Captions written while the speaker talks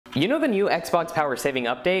You know the new Xbox power saving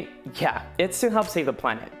update? Yeah, it's to help save the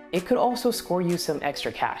planet. It could also score you some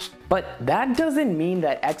extra cash. But that doesn't mean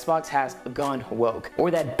that Xbox has gone woke,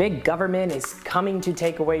 or that big government is coming to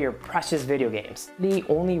take away your precious video games. The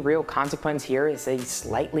only real consequence here is a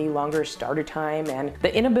slightly longer starter time and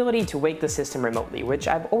the inability to wake the system remotely, which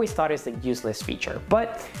I've always thought is a useless feature.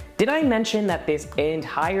 But did I mention that this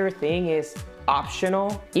entire thing is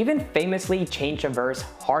optional? Even famously change-averse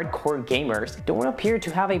hardcore gamers don't appear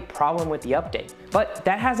to have a problem with the update. But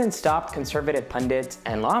that hasn't stopped conservative pundits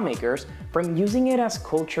and lawmakers from using it as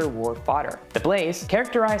culture war fodder. The Blaze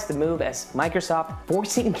characterized the move as Microsoft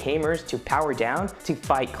forcing gamers to power down to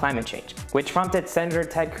fight climate change, which prompted Senator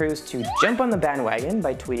Ted Cruz to jump on the bandwagon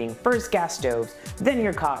by tweeting, "First gas stoves, then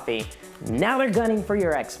your coffee. Now they're gunning for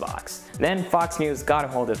your Xbox." Then Fox News got a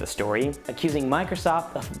hold of the story, accusing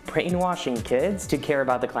Microsoft of brainwashing kids to care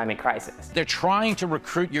about the climate crisis. They're trying to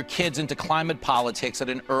recruit your kids into climate politics at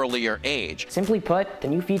an earlier age. Simply put, the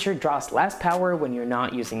new feature draws less power when you're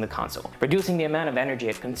not using the console, reducing the amount of energy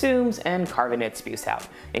it consumes and carbon it spews out,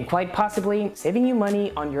 and quite possibly saving you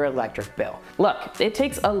money on your electric bill. Look, it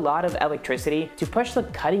takes a lot of electricity to push the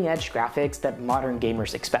cutting-edge graphics that modern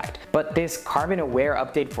gamers expect, but this carbon-aware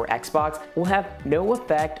update for Xbox will have no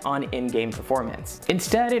effect on in-game performance.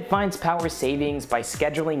 Instead, it finds power savings by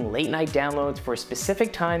scheduling late-night downloads for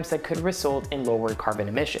specific times that could result in lower carbon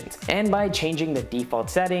emissions, and by changing the default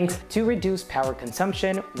settings to reduce power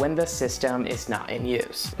consumption when the system is not in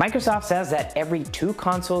use. Microsoft says that every 2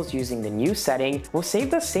 consoles using the new setting will save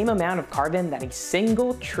the same amount of carbon that a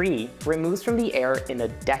single tree removes from the air in a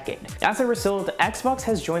decade. As a result, Xbox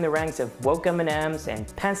has joined the ranks of woke M&Ms and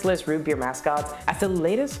pantsless root beer mascots as the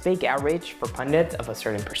latest fake outrage for pundits of a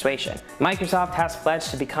certain persuasion. Microsoft has pledged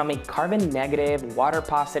to become a carbon negative, water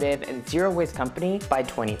positive, and zero waste company by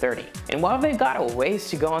 2030. And while they've got a ways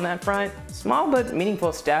to go on that front, small but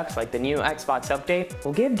meaningful steps like the new Xbox update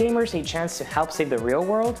will give gamers a chance to help save the real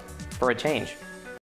world for a change.